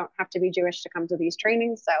us. You don't have to be Jewish to come to these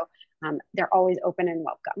trainings. So they're always open and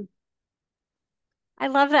welcome. I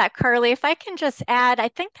love that, Carly. If I can just add, I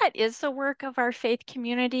think that is the work of our faith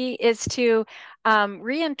community, is to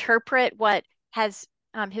reinterpret what has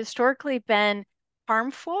historically been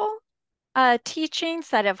harmful teachings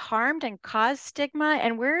that have harmed and caused stigma.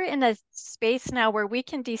 And we're in a space now where we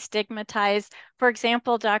can destigmatize. For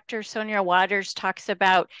example, Dr. Sonia Waters talks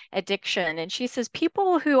about addiction, and she says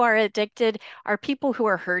people who are addicted are people who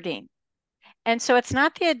are hurting. And so it's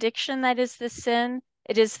not the addiction that is the sin,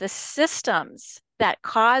 it is the systems that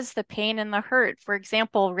cause the pain and the hurt. For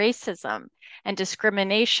example, racism and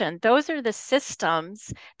discrimination. Those are the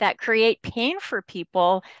systems that create pain for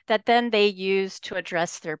people that then they use to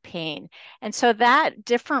address their pain. And so that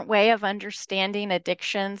different way of understanding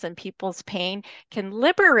addictions and people's pain can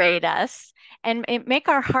liberate us and make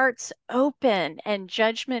our hearts open and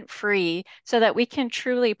judgment-free so that we can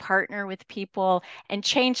truly partner with people and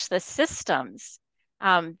change the systems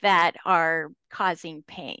that are causing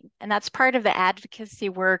pain. And that's part of the advocacy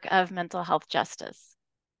work of mental health justice.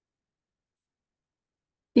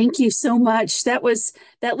 Thank you so much. That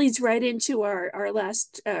leads right into our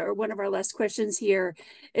last or one of our last questions here.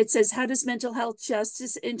 It says, how does mental health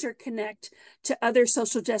justice interconnect to other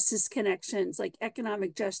social justice connections like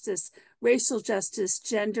economic justice, racial justice,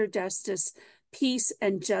 gender justice, peace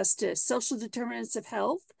and justice? Social determinants of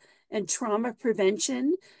health and trauma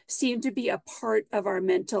prevention seem to be a part of our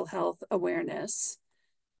mental health awareness.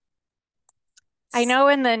 I know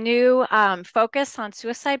in the new focus on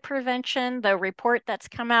suicide prevention, the report that's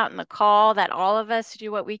come out in the call that all of us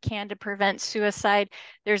do what we can to prevent suicide,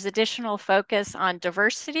 there's additional focus on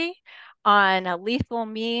diversity, on lethal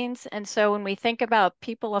means. And so when we think about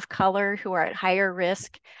people of color who are at higher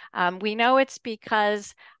risk, we know it's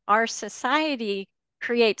because our society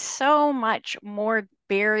creates so much more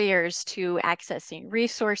barriers to accessing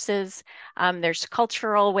resources. There's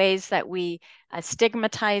cultural ways that we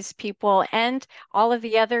stigmatize people, and all of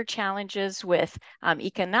the other challenges with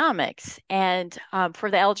economics. And for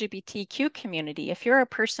the LGBTQ community, if you're a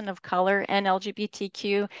person of color and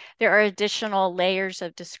LGBTQ, there are additional layers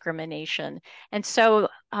of discrimination. And so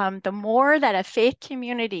the more that a faith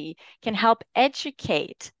community can help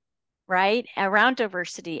educate, right, around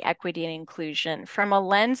diversity, equity, and inclusion from a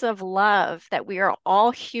lens of love, that we are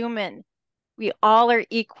all human, we all are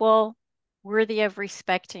equal, worthy of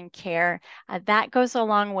respect and care, that goes a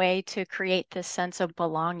long way to create this sense of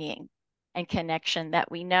belonging and connection that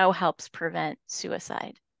we know helps prevent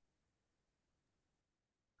suicide.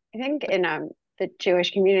 I think in the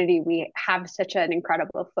Jewish community, we have such an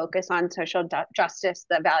incredible focus on social justice.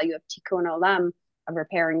 The value of tikkun olam, of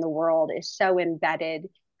repairing the world, is so embedded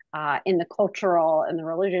in the cultural and the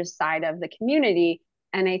religious side of the community.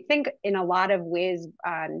 And I think in a lot of ways,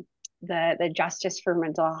 the justice for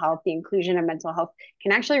mental health, the inclusion of mental health,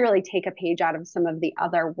 can actually really take a page out of some of the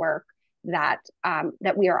other work that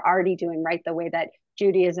that we are already doing. Right, the way that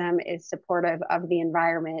Judaism is supportive of the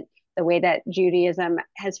environment, the way that Judaism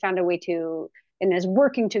has found a way to and is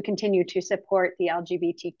working to continue to support the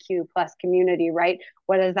LGBTQ plus community, right?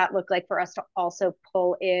 What does that look like for us to also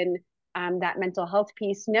pull in that mental health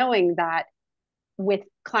piece, knowing that with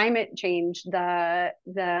climate change,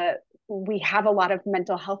 we have a lot of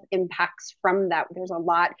mental health impacts from that. There's a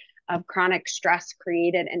lot of chronic stress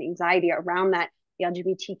created and anxiety around that. The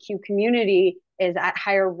LGBTQ community is at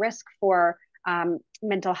higher risk for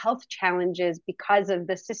mental health challenges because of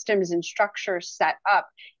the systems and structures set up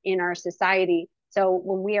in our society. So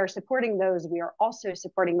when we are supporting those, we are also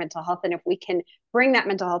supporting mental health. And if we can bring that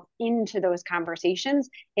mental health into those conversations,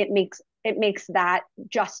 it makes that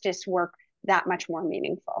justice work that much more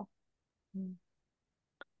meaningful.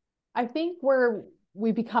 I think we're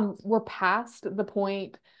past the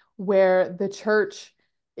point where the church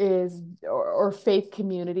is or faith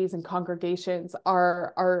communities and congregations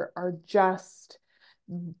are just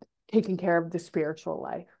taking care of the spiritual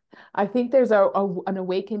life. I think there's an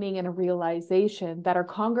awakening and a realization that our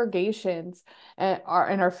congregations and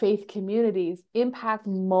our faith communities impact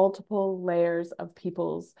multiple layers of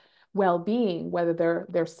people's well-being, whether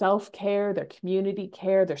their self-care, their community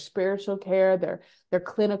care, their spiritual care, their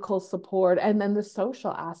clinical support, and then the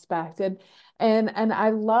social aspect. And I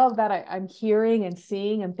love that I'm hearing and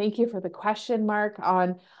seeing, and thank you for the question, Mark,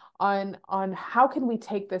 on how can we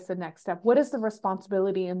take this the next step? What is the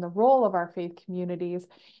responsibility and the role of our faith communities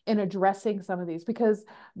in addressing some of these? Because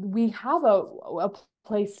we have a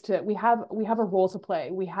place to, we have a role to play.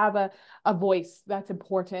 We have a voice that's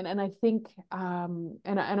important. And I think, and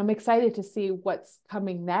I'm excited to see what's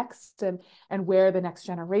coming next and where the next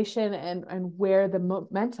generation and where the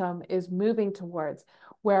momentum is moving towards,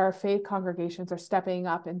 where our faith congregations are stepping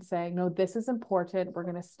up and saying, no, this is important. We're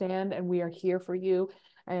going to stand and we are here for you.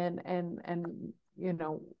 And you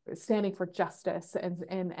know, standing for justice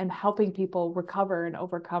and helping people recover and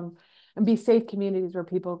overcome and be safe communities where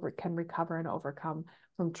people can recover and overcome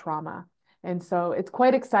from trauma. And so it's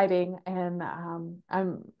quite exciting, and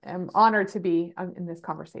I'm honored to be in this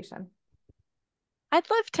conversation. I'd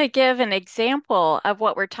love to give an example of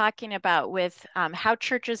what we're talking about with how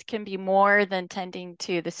churches can be more than tending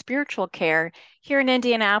to the spiritual care. Here in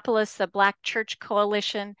Indianapolis, the Black Church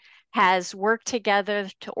Coalition has worked together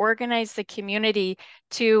to organize the community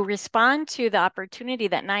to respond to the opportunity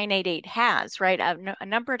that 988 has, right? A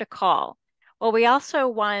number to call. Well, we also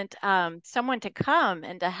want someone to come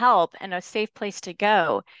and to help and a safe place to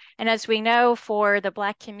go. And as we know, for the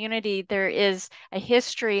Black community, there is a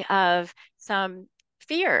history of some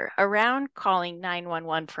fear around calling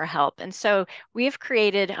 911 for help. And so we've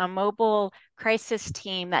created a mobile crisis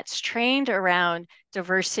team that's trained around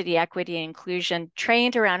diversity, equity, and inclusion,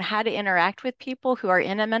 trained around how to interact with people who are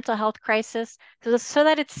in a mental health crisis so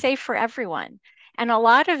that it's safe for everyone. And a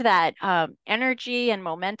lot of that energy and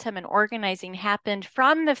momentum and organizing happened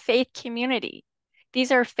from the faith community.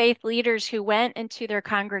 These are faith leaders who went into their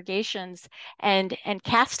congregations and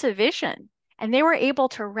cast a vision. And they were able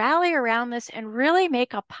to rally around this and really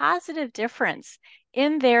make a positive difference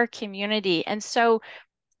in their community. And so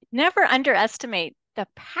never underestimate the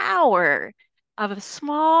power of a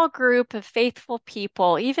small group of faithful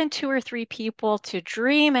people, even 2 or 3 people, to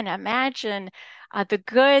dream and imagine the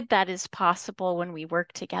good that is possible when we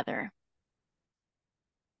work together.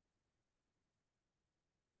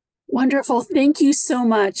 Wonderful. Thank you so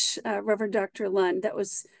much, Reverend Dr. Lund. That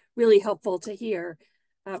was really helpful to hear.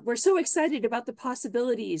 We're so excited about the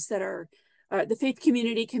possibilities that the faith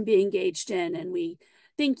community can be engaged in, and we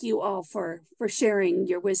thank you all for sharing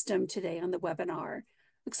your wisdom today on the webinar.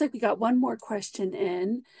 Looks like we got one more question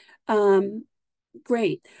in.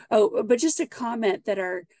 Great. Oh, but just a comment that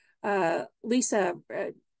our Lisa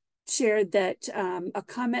shared, that a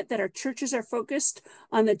comment that our churches are focused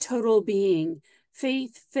on the total being: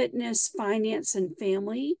 faith, fitness, finance, and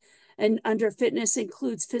family. And under fitness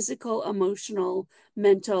includes physical, emotional,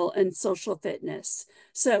 mental, and social fitness.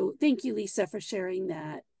 So thank you, Lisa, for sharing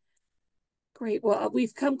that. Great. Well,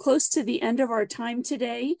 we've come close to the end of our time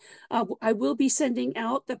today. I will be sending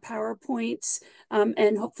out the PowerPoints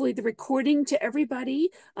and hopefully the recording to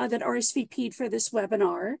everybody that RSVP'd for this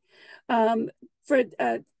webinar.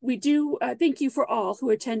 We do thank you for all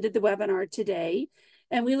who attended the webinar today,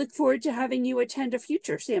 and we look forward to having you attend a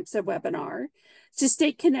future SAMHSA webinar. To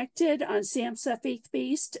stay connected on SAMHSA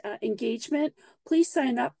faith-based engagement, please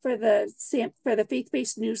sign up for the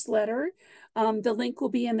faith-based newsletter. The link will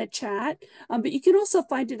be in the chat, but you can also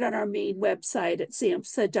find it on our main website at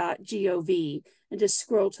samhsa.gov and just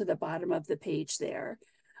scroll to the bottom of the page there.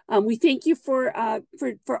 We thank you for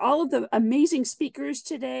all of the amazing speakers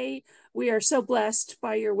today. We are so blessed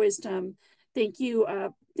by your wisdom. Thank you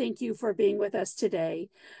for being with us today.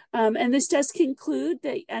 And this does conclude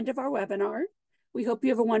the end of our webinar. We hope you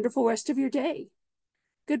have a wonderful rest of your day.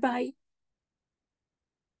 Goodbye.